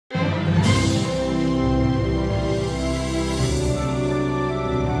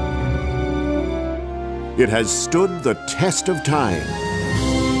It has stood the test of time.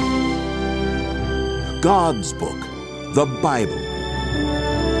 God's book, the Bible.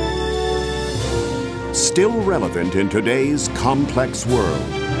 Still relevant in today's complex world.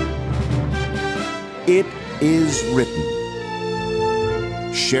 It is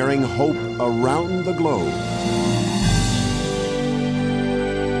written, sharing hope around the globe.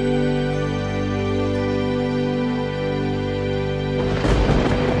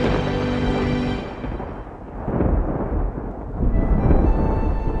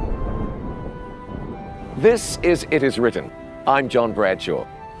 This is It Is Written. I'm John Bradshaw.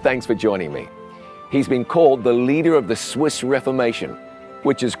 Thanks for joining me. He's been called the leader of the Swiss Reformation,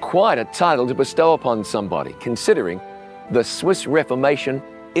 which is quite a title to bestow upon somebody, considering the Swiss Reformation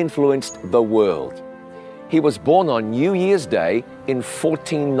influenced the world. He was born on New Year's Day in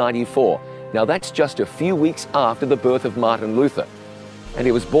 1494. Now that's just a few weeks after the birth of Martin Luther. And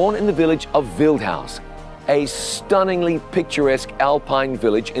he was born in the village of Wildhaus, a stunningly picturesque alpine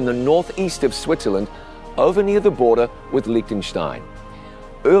village in the northeast of Switzerland, over near the border with Liechtenstein.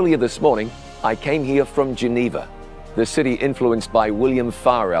 Earlier this morning, I came here from Geneva, the city influenced by William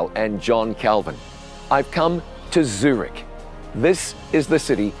Farel and John Calvin. I've come to Zurich. This is the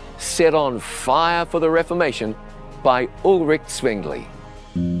city set on fire for the Reformation by Ulrich Zwingli.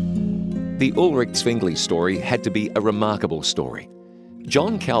 The Ulrich Zwingli story had to be a remarkable story.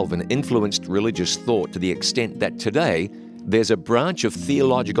 John Calvin influenced religious thought to the extent that today there's a branch of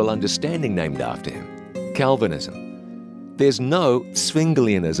theological understanding named after him, Calvinism. There's no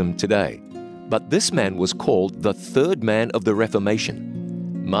Zwinglianism today, but this man was called the third man of the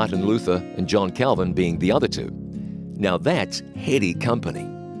Reformation, Martin Luther and John Calvin being the other two. Now that's heady company.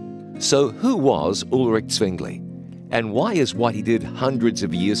 So who was Ulrich Zwingli? And why is what he did hundreds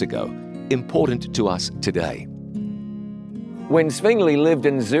of years ago important to us today? When Zwingli lived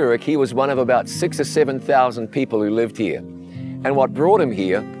in Zurich, he was one of about 6,000 or 7,000 people who lived here. And what brought him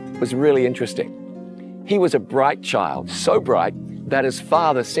here was really interesting. He was a bright child, so bright that his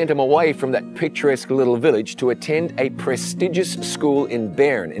father sent him away from that picturesque little village to attend a prestigious school in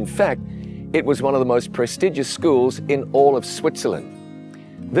Bern. In fact, it was one of the most prestigious schools in all of Switzerland.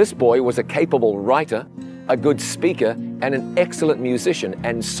 This boy was a capable writer, a good speaker, and an excellent musician,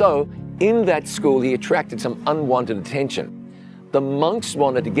 and so in that school he attracted some unwanted attention. The monks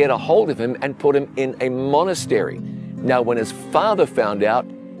wanted to get a hold of him and put him in a monastery. Now, when his father found out,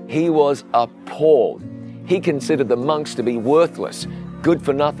 he was appalled. He considered the monks to be worthless, good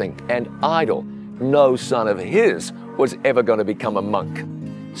for nothing, and idle. No son of his was ever going to become a monk.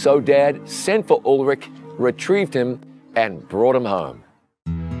 So Dad sent for Ulrich, retrieved him, and brought him home.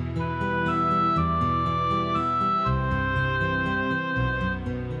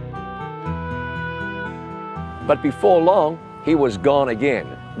 But before long, he was gone again,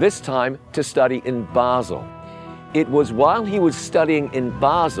 this time to study in Basel. It was while he was studying in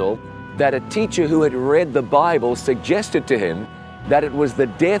Basel that a teacher who had read the Bible suggested to him that it was the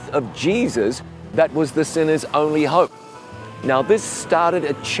death of Jesus that was the sinner's only hope. Now this started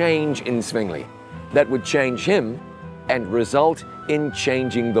a change in Zwingli that would change him and result in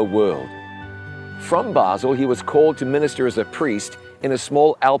changing the world. From Basel, he was called to minister as a priest in a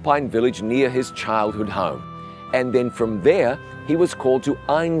small alpine village near his childhood home. And then from there, he was called to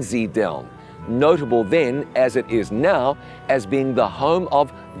Einsiedeln, notable then, as it is now, as being the home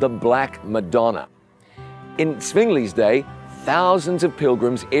of the Black Madonna. In Zwingli's day, thousands of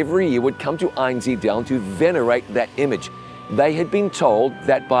pilgrims every year would come to Einsiedeln to venerate that image. They had been told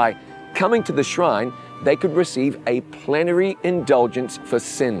that by coming to the shrine, they could receive a plenary indulgence for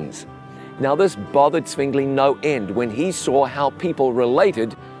sins. Now this bothered Zwingli no end when he saw how people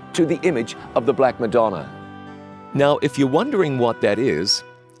related to the image of the Black Madonna. Now, if you're wondering what that is,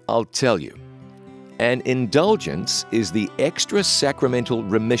 I'll tell you. An indulgence is the extra sacramental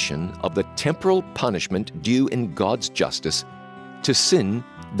remission of the temporal punishment due in God's justice to sin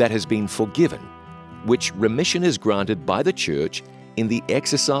that has been forgiven, which remission is granted by the Church in the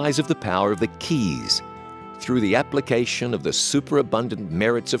exercise of the power of the keys, through the application of the superabundant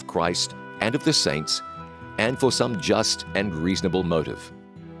merits of Christ and of the saints, and for some just and reasonable motive.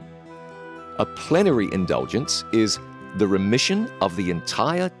 A plenary indulgence is the remission of the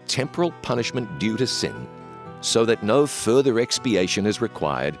entire temporal punishment due to sin, so that no further expiation is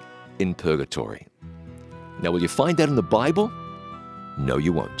required in purgatory. Now, will you find that in the Bible? No,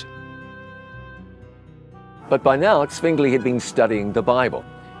 you won't. But by now, Zwingli had been studying the Bible.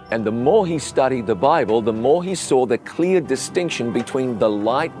 And the more he studied the Bible, the more he saw the clear distinction between the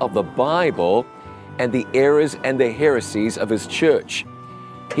light of the Bible and the errors and the heresies of his church.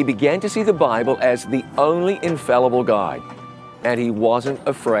 He began to see the Bible as the only infallible guide, and he wasn't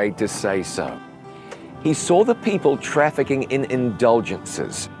afraid to say so. He saw the people trafficking in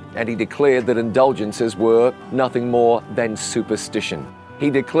indulgences, and he declared that indulgences were nothing more than superstition.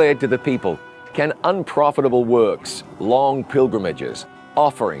 He declared to the people, "Can unprofitable works, long pilgrimages,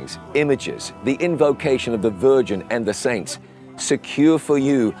 offerings, images, the invocation of the Virgin and the saints secure for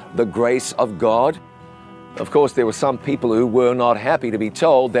you the grace of God?" Of course, there were some people who were not happy to be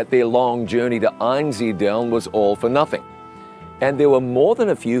told that their long journey to Einsiedeln was all for nothing. And there were more than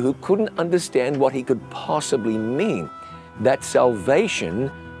a few who couldn't understand what he could possibly mean, that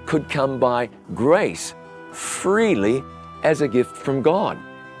salvation could come by grace, freely, as a gift from God.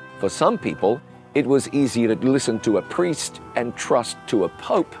 For some people, it was easier to listen to a priest and trust to a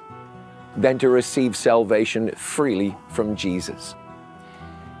pope than to receive salvation freely from Jesus.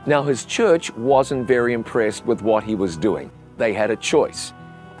 Now, his church wasn't very impressed with what he was doing. They had a choice: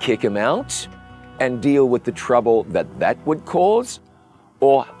 kick him out and deal with the trouble that would cause,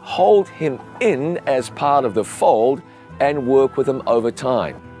 or hold him in as part of the fold and work with him over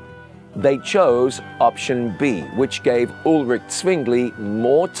time. They chose option B, which gave Ulrich Zwingli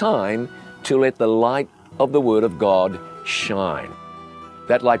more time to let the light of the Word of God shine.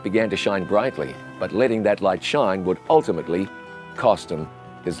 That light began to shine brightly, but letting that light shine would ultimately cost him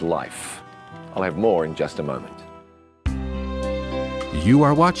his life. I'll have more in just a moment. You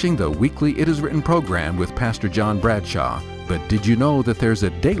are watching the weekly It Is Written program with Pastor John Bradshaw. But did you know that there's a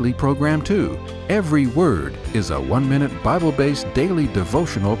daily program too? Every Word is a 1-minute Bible-based daily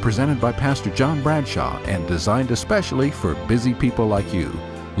devotional presented by Pastor John Bradshaw and designed especially for busy people like you.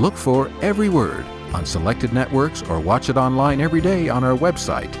 Look for Every Word on selected networks or watch it online every day on our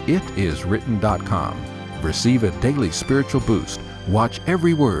website, itiswritten.com. Receive a daily spiritual boost. Watch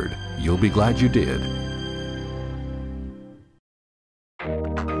Every Word. You'll be glad you did.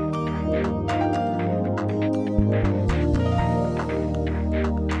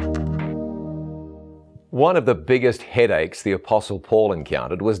 One of the biggest headaches the Apostle Paul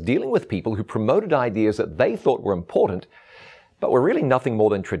encountered was dealing with people who promoted ideas that they thought were important, but were really nothing more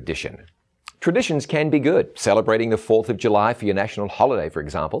than tradition. Traditions can be good, celebrating the 4th of July for your national holiday, for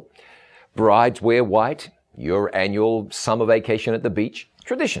example. Brides wear white, your annual summer vacation at the beach,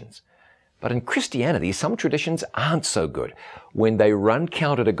 traditions. But in Christianity, some traditions aren't so good when they run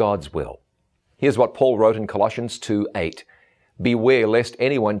counter to God's will. Here's what Paul wrote in Colossians 2:8. "Beware lest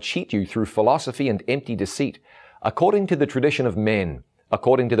anyone cheat you through philosophy and empty deceit, according to the tradition of men,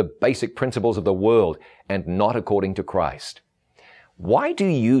 according to the basic principles of the world, and not according to Christ." Why do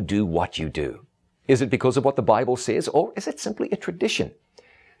you do what you do? Is it because of what the Bible says, or is it simply a tradition?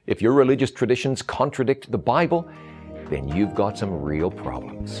 If your religious traditions contradict the Bible, then you've got some real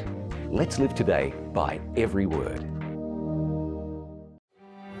problems. Let's live today by every word.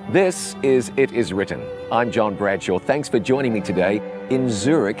 This is It Is Written. I'm John Bradshaw. Thanks for joining me today in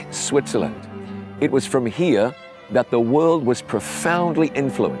Zurich, Switzerland. It was from here that the world was profoundly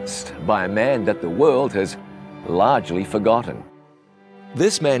influenced by a man that the world has largely forgotten.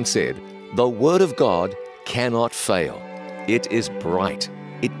 This man said, "The Word of God cannot fail. It is bright.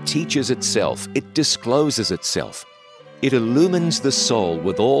 It teaches itself. It discloses itself. It illumines the soul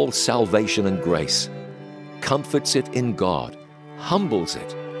with all salvation and grace, comforts it in God, humbles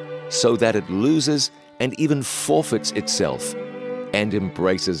it, so that it loses and even forfeits itself and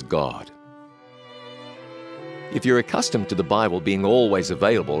embraces God." If you're accustomed to the Bible being always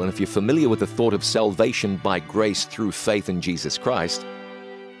available, and if you're familiar with the thought of salvation by grace through faith in Jesus Christ,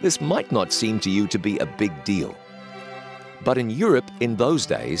 this might not seem to you to be a big deal. But in Europe in those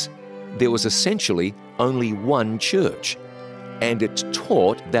days, there was essentially only one church, and it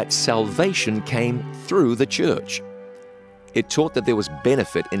taught that salvation came through the church. It taught that there was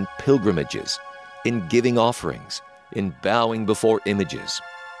benefit in pilgrimages, in giving offerings, in bowing before images.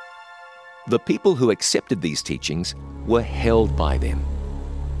 The people who accepted these teachings were held by them.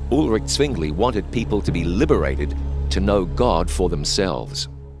 Ulrich Zwingli wanted people to be liberated to know God for themselves.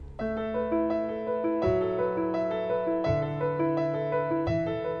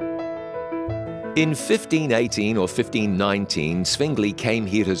 In 1518 or 1519, Zwingli came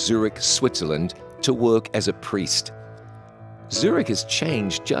here to Zurich, Switzerland, to work as a priest. Zurich has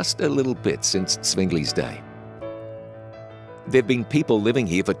changed just a little bit since Zwingli's day. There have been people living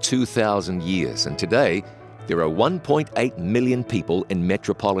here for 2,000 years, and today there are 1.8 million people in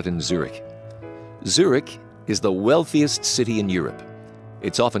metropolitan Zurich. Zurich is the wealthiest city in Europe.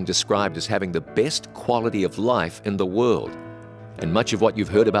 It's often described as having the best quality of life in the world. And much of what you've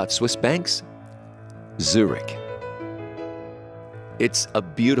heard about Swiss banks? Zurich. It's a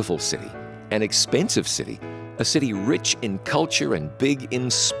beautiful city, an expensive city, a city rich in culture and big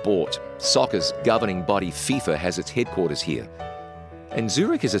in sport. Soccer's governing body FIFA has its headquarters here. And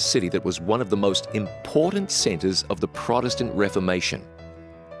Zurich is a city that was one of the most important centers of the Protestant Reformation.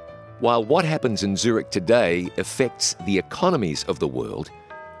 While what happens in Zurich today affects the economies of the world,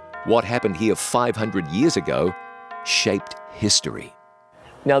 what happened here 500 years ago shaped history.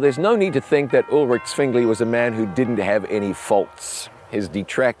 Now, there's no need to think that Ulrich Zwingli was a man who didn't have any faults. His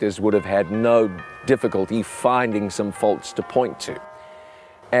detractors would have had no difficulty finding some faults to point to.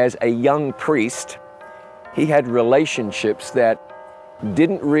 As a young priest, he had relationships that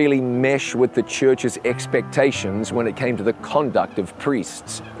didn't really mesh with the church's expectations when it came to the conduct of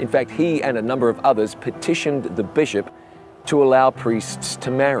priests. In fact, he and a number of others petitioned the bishop to allow priests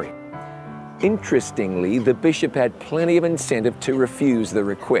to marry. Interestingly, the bishop had plenty of incentive to refuse the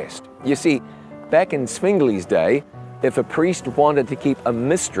request. You see, back in Zwingli's day, if a priest wanted to keep a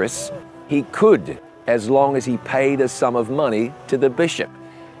mistress, he could, as long as he paid a sum of money to the bishop.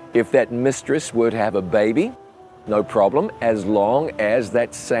 If that mistress were to have a baby, no problem, as long as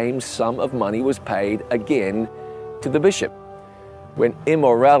that same sum of money was paid again to the bishop. When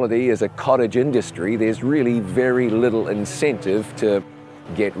immorality is a cottage industry, there's really very little incentive to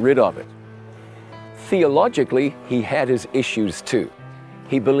get rid of it. Theologically, he had his issues too.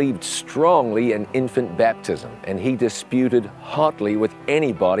 He believed strongly in infant baptism, and he disputed hotly with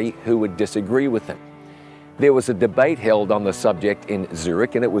anybody who would disagree with him. There was a debate held on the subject in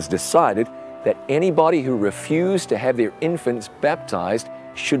Zurich, and it was decided that anybody who refused to have their infants baptized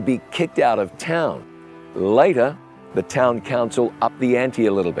should be kicked out of town. Later, the town council upped the ante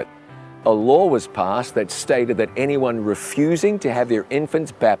a little bit. A law was passed that stated that anyone refusing to have their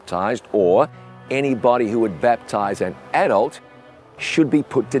infants baptized, or anybody who would baptize an adult, should be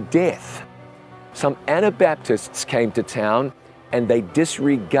put to death. Some Anabaptists came to town and they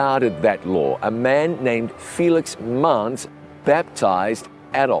disregarded that law. A man named Felix Manz baptized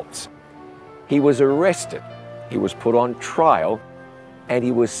adults. He was arrested, he was put on trial, and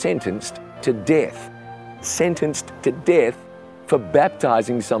he was sentenced to death. Sentenced to death for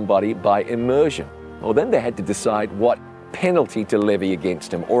baptizing somebody by immersion. Well, then they had to decide what penalty to levy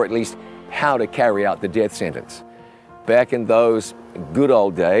against him, or at least how to carry out the death sentence. Back in those good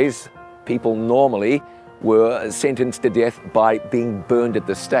old days, people normally were sentenced to death by being burned at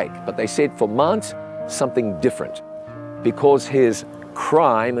the stake. But they said for Manz, something different. Because his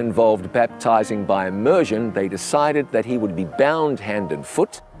crime involved baptizing by immersion, they decided that he would be bound hand and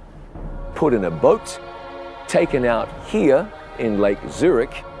foot, put in a boat, taken out here in Lake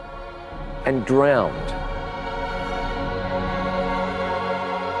Zurich, and drowned.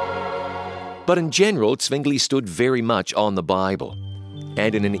 But in general, Zwingli stood very much on the Bible.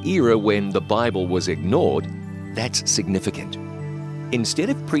 And in an era when the Bible was ignored, that's significant. Instead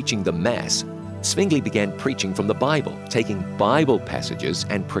of preaching the Mass, Zwingli began preaching from the Bible, taking Bible passages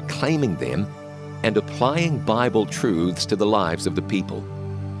and proclaiming them and applying Bible truths to the lives of the people.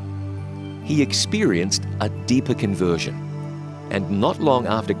 He experienced a deeper conversion, and not long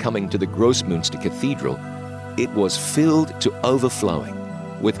after coming to the Grossmünster Cathedral, it was filled to overflowing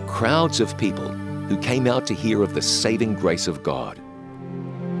with crowds of people who came out to hear of the saving grace of God.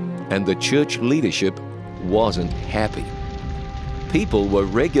 And the church leadership wasn't happy. People were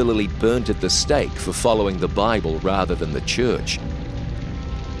regularly burnt at the stake for following the Bible rather than the church.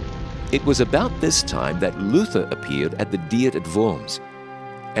 It was about this time that Luther appeared at the Diet at Worms,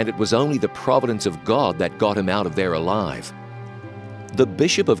 and it was only the providence of God that got him out of there alive. The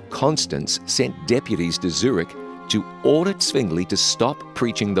Bishop of Constance sent deputies to Zurich to order Zwingli to stop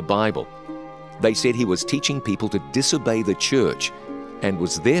preaching the Bible. They said he was teaching people to disobey the church and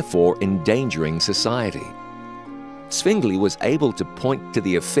was therefore endangering society. Zwingli was able to point to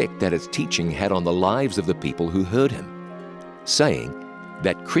the effect that his teaching had on the lives of the people who heard him, saying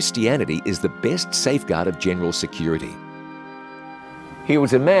that Christianity is the best safeguard of general security. He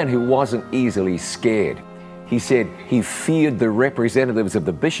was a man who wasn't easily scared. He said he feared the representatives of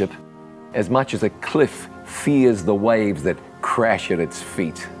the bishop as much as a cliff fears the waves that crash at its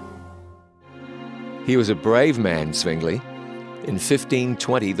feet. He was a brave man, Zwingli. In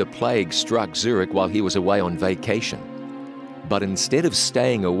 1520, the plague struck Zurich while he was away on vacation. But instead of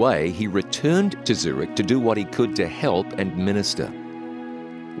staying away, he returned to Zurich to do what he could to help and minister.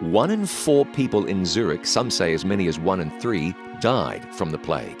 1 in 4 people in Zurich, some say as many as 1 in 3, died from the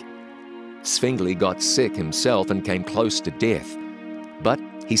plague. Zwingli got sick himself and came close to death, but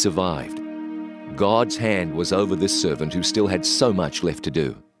he survived. God's hand was over this servant who still had so much left to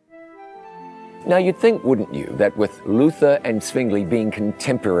do. Now you'd think, wouldn't you, that with Luther and Zwingli being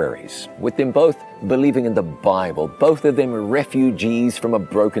contemporaries, with them both believing in the Bible, both of them refugees from a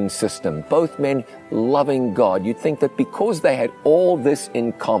broken system, both men loving God, you'd think that because they had all this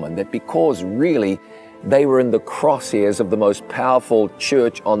in common, that because really They were in the crosshairs of the most powerful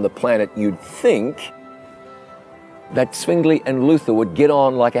church on the planet. You'd think that Zwingli and Luther would get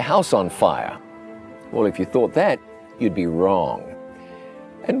on like a house on fire. Well, if you thought that, you'd be wrong.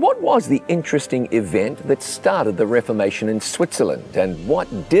 And what was the interesting event that started the Reformation in Switzerland? And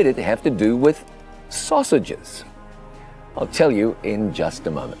what did it have to do with sausages? I'll tell you in just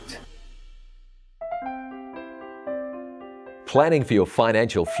a moment. Planning for your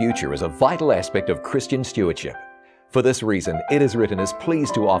financial future is a vital aspect of Christian stewardship. For this reason, It Is Written is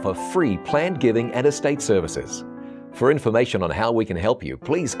pleased to offer free planned giving and estate services. For information on how we can help you,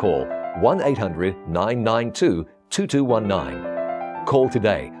 please call 1-800-992-2219. Call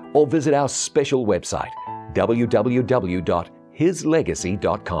today or visit our special website,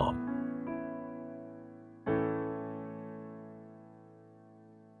 www.hislegacy.com.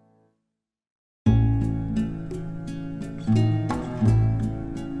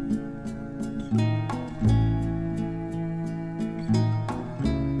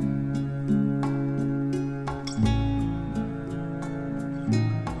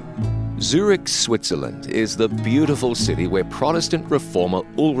 Zurich, Switzerland is the beautiful city where Protestant reformer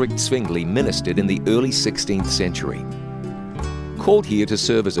Ulrich Zwingli ministered in the early 16th century. Called here to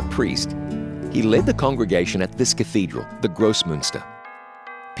serve as a priest, he led the congregation at this cathedral, the Grossmünster.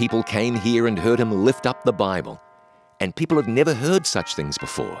 People came here and heard him lift up the Bible, and people had never heard such things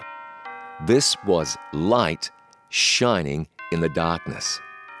before. This was light shining in the darkness.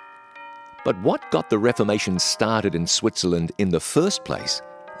 But what got the Reformation started in Switzerland in the first place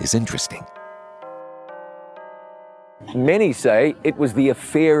is interesting. Many say it was the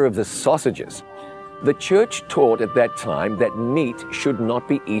affair of the sausages. The church taught at that time that meat should not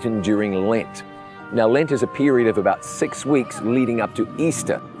be eaten during Lent. Now, Lent is a period of about 6 weeks leading up to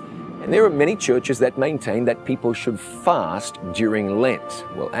Easter. And there are many churches that maintain that people should fast during Lent.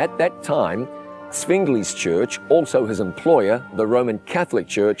 Well, at that time, Zwingli's church, also his employer, the Roman Catholic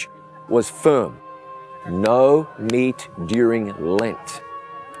Church, was firm. No meat during Lent.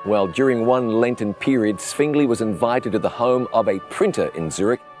 Well, during one Lenten period, Zwingli was invited to the home of a printer in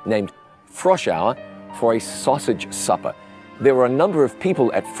Zurich named Froschauer for a sausage supper. There were a number of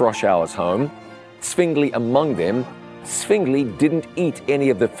people at Froschauer's home, Zwingli among them. Zwingli didn't eat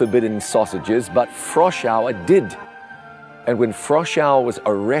any of the forbidden sausages, but Froschauer did. And when Froschauer was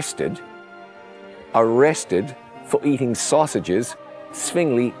arrested for eating sausages,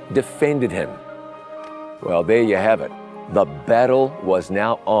 Zwingli defended him. Well, there you have it. The battle was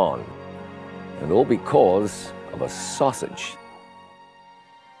now on, and all because of a sausage.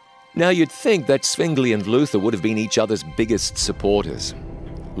 Now you'd think that Zwingli and Luther would have been each other's biggest supporters.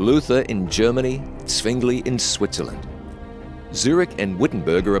 Luther in Germany, Zwingli in Switzerland. Zurich and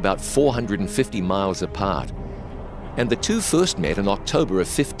Wittenberg are about 450 miles apart, and the two first met in October of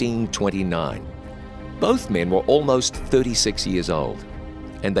 1529. Both men were almost 36 years old,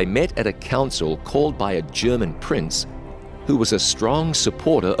 and they met at a council called by a German prince who was a strong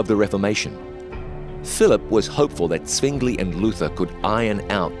supporter of the Reformation. Philip was hopeful that Zwingli and Luther could iron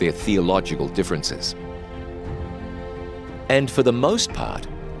out their theological differences. And for the most part,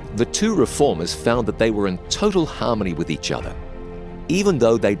 the two reformers found that they were in total harmony with each other, even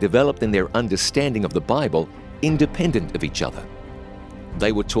though they developed in their understanding of the Bible independent of each other.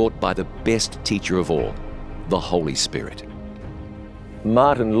 They were taught by the best teacher of all, the Holy Spirit.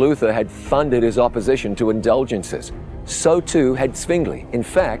 Martin Luther had funded his opposition to indulgences. So too had Zwingli. In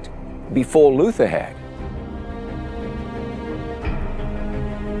fact, before Luther had.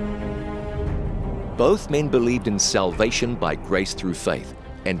 Both men believed in salvation by grace through faith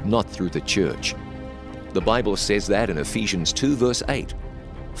and not through the church. The Bible says that in Ephesians 2 verse 8.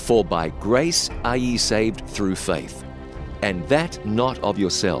 For by grace are ye saved through faith, and that not of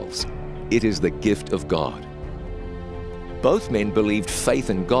yourselves. It is the gift of God. Both men believed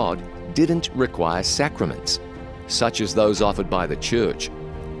faith in God didn't require sacraments, such as those offered by the church.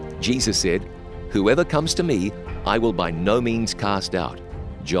 Jesus said, "Whoever comes to me, I will by no means cast out."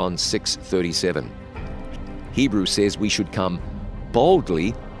 John 6:37. Hebrews says we should come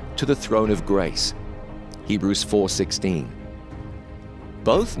boldly to the throne of grace. Hebrews 4:16.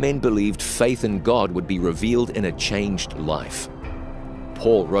 Both men believed faith in God would be revealed in a changed life.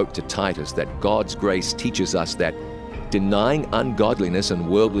 Paul wrote to Titus that God's grace teaches us that, denying ungodliness and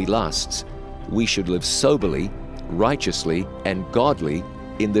worldly lusts, we should live soberly, righteously, and godly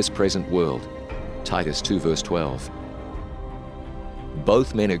in this present world. Titus 2 verse 12.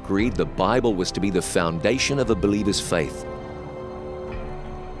 Both men agreed the Bible was to be the foundation of a believer's faith.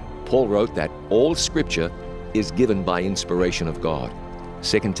 Paul wrote that all Scripture is given by inspiration of God.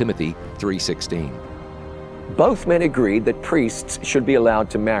 2 Timothy 3:16. Both men agreed that priests should be allowed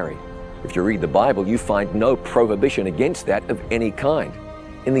to marry. If you read the Bible, you find no prohibition against that of any kind.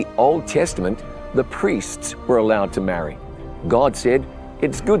 In the Old Testament, the priests were allowed to marry. God said,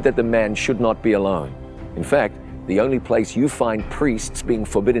 it's good that the man should not be alone. In fact, the only place you find priests being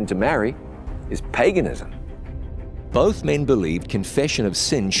forbidden to marry is paganism. Both men believed confession of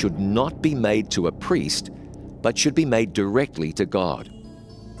sin should not be made to a priest, but should be made directly to God.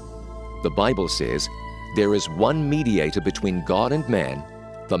 The Bible says, there is one mediator between God and man,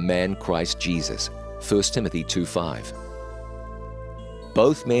 the man Christ Jesus. 1 Timothy 2:5.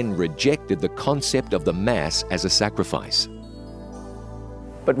 Both men rejected the concept of the Mass as a sacrifice.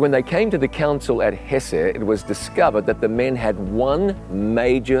 But when they came to the council at Hesse, it was discovered that the men had one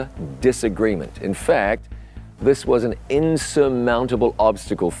major disagreement. In fact, this was an insurmountable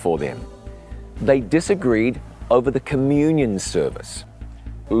obstacle for them. They disagreed over the communion service.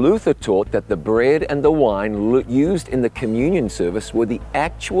 Luther taught that the bread and the wine used in the communion service were the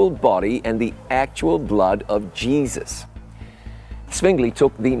actual body and the actual blood of Jesus. Zwingli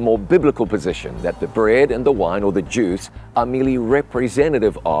took the more biblical position that the bread and the wine or the juice are merely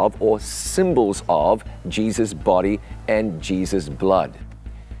representative of or symbols of Jesus' body and Jesus' blood.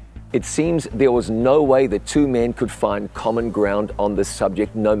 It seems there was no way the two men could find common ground on this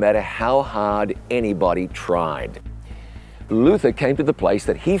subject, no matter how hard anybody tried. Luther came to the place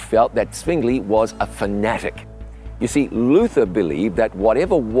that he felt that Zwingli was a fanatic. You see, Luther believed that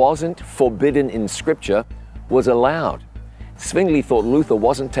whatever wasn't forbidden in Scripture was allowed. Zwingli thought Luther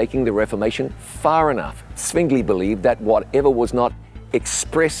wasn't taking the Reformation far enough. Zwingli believed that whatever was not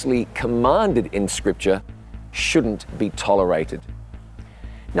expressly commanded in Scripture shouldn't be tolerated.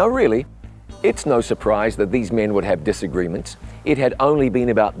 Now really, it's no surprise that these men would have disagreements. It had only been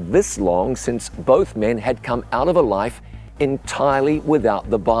about this long since both men had come out of a life entirely without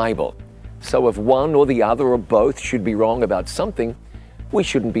the Bible. So if one or the other or both should be wrong about something, we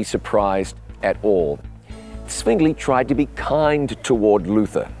shouldn't be surprised at all. Zwingli tried to be kind toward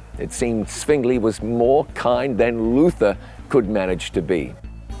Luther. It seemed Zwingli was more kind than Luther could manage to be.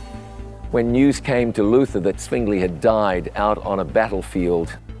 When news came to Luther that Zwingli had died out on a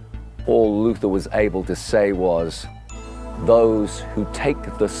battlefield, all Luther was able to say was, "Those who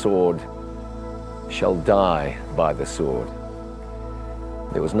take the sword shall die by the sword."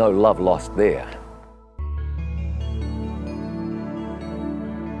 There was no love lost there.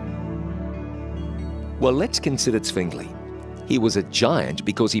 Well, let's consider Zwingli. He was a giant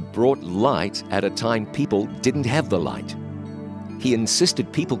because he brought light at a time people didn't have the light. He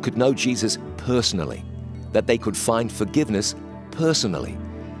insisted people could know Jesus personally, that they could find forgiveness personally,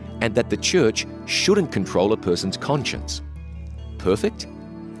 and that the church shouldn't control a person's conscience. Perfect?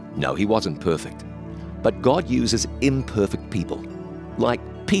 No, he wasn't perfect. But God uses imperfect people, like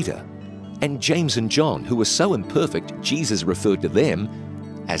Peter and James and John, who were so imperfect, Jesus referred to them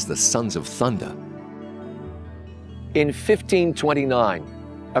as the sons of thunder. In 1529,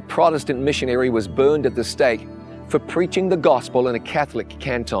 a Protestant missionary was burned at the stake for preaching the gospel in a Catholic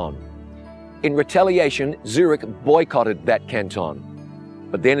canton. In retaliation, Zurich boycotted that canton.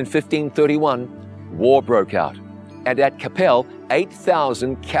 But then in 1531, war broke out. And at Kappel,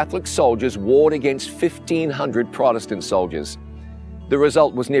 8,000 Catholic soldiers warred against 1,500 Protestant soldiers. The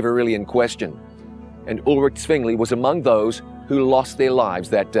result was never really in question. And Ulrich Zwingli was among those who lost their lives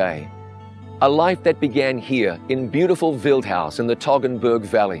that day. A life that began here in beautiful Wildhaus in the Toggenburg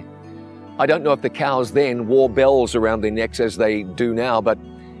Valley. I don't know if the cows then wore bells around their necks as they do now, but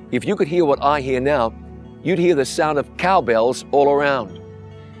if you could hear what I hear now, you'd hear the sound of cowbells all around.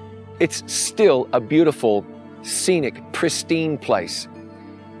 It's still a beautiful, scenic, pristine place.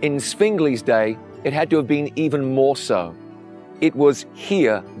 In Zwingli's day, it had to have been even more so. It was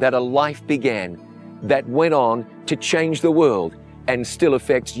here that a life began that went on to change the world and still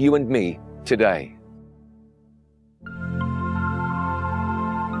affects you and me today.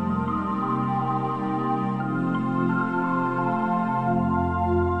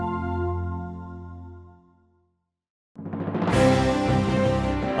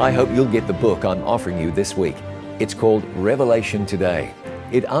 I hope you'll get the book I'm offering you this week. It's called Revelation Today.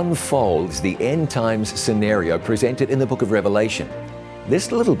 It unfolds the end times scenario presented in the book of Revelation.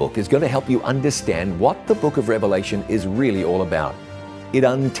 This little book is going to help you understand what the book of Revelation is really all about. It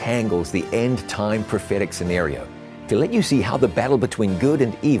untangles the end time prophetic scenario to let you see how the battle between good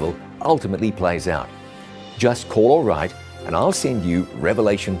and evil ultimately plays out. Just call or write and I'll send you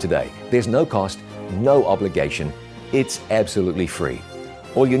Revelation Today. There's no cost, no obligation. It's absolutely free.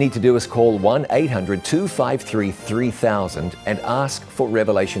 All you need to do is call 1-800-253-3000 and ask for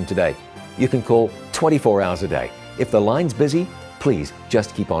Revelation Today. You can call 24 hours a day. If the line's busy, please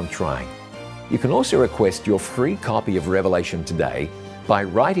just keep on trying. You can also request your free copy of Revelation Today by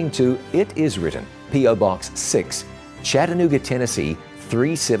writing to It Is Written, P.O. Box 6, Chattanooga, Tennessee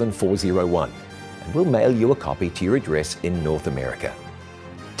 37401, and we'll mail you a copy to your address in North America.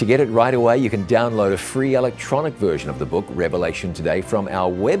 To get it right away, you can download a free electronic version of the book Revelation Today from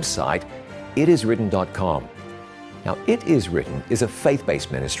our website, itiswritten.com. Now, It Is Written is a faith-based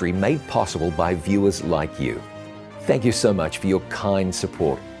ministry made possible by viewers like you. Thank you so much for your kind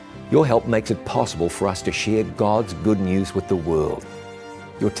support. Your help makes it possible for us to share God's good news with the world.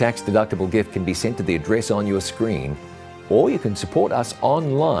 Your tax-deductible gift can be sent to the address on your screen, or you can support us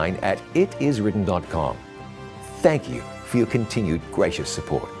online at itiswritten.com. Thank you for your continued gracious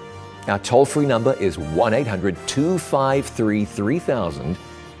support. Our toll-free number is 1-800-253-3000,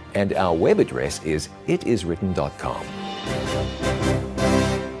 and our web address is itiswritten.com.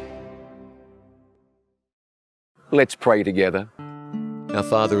 Let's pray together. Our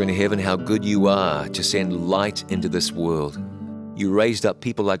Father in heaven, how good you are to send light into this world. You raised up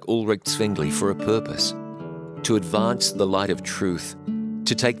people like Ulrich Zwingli for a purpose, to advance the light of truth,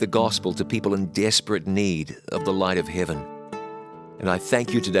 to take the gospel to people in desperate need of the light of heaven. And I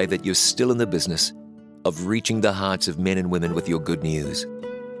thank you today that you're still in the business of reaching the hearts of men and women with your good news.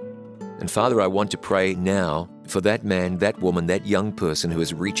 And Father, I want to pray now for that man, that woman, that young person who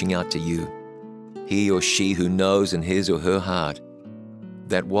is reaching out to you. He or she who knows in his or her heart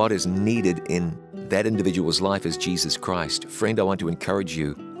that what is needed in that individual's life is Jesus Christ. Friend, I want to encourage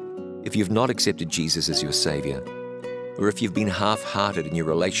you, if you've not accepted Jesus as your Savior, or if you've been half-hearted in your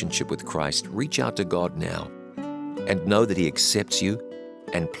relationship with Christ, reach out to God now and know that He accepts you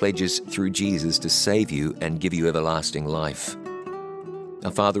and pledges through Jesus to save you and give you everlasting life.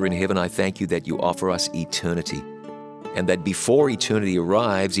 Now, Father in heaven, I thank you that you offer us eternity, and that before eternity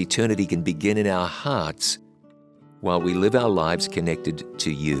arrives, eternity can begin in our hearts while we live our lives connected to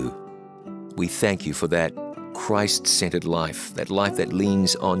you. We thank you for that Christ-centered life that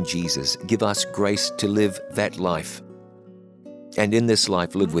leans on Jesus. Give us grace to live that life, and in this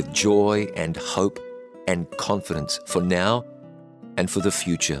life live with joy and hope and confidence for now and for the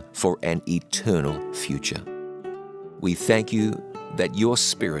future, for an eternal future. We thank you that your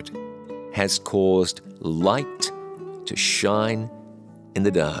Spirit has caused light to shine in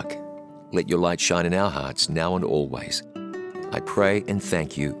the dark. Let your light shine in our hearts now and always. I pray and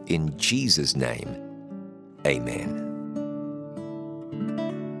thank you in Jesus' name. Amen.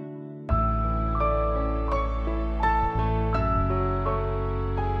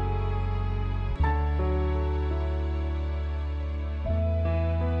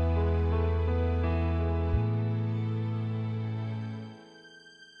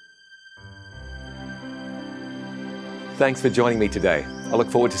 Thanks for joining me today. I look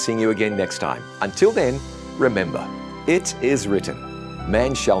forward to seeing you again next time. Until then, remember, it is written,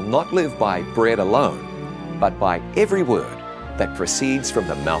 man shall not live by bread alone, but by every word that proceeds from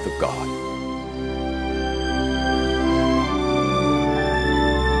the mouth of God.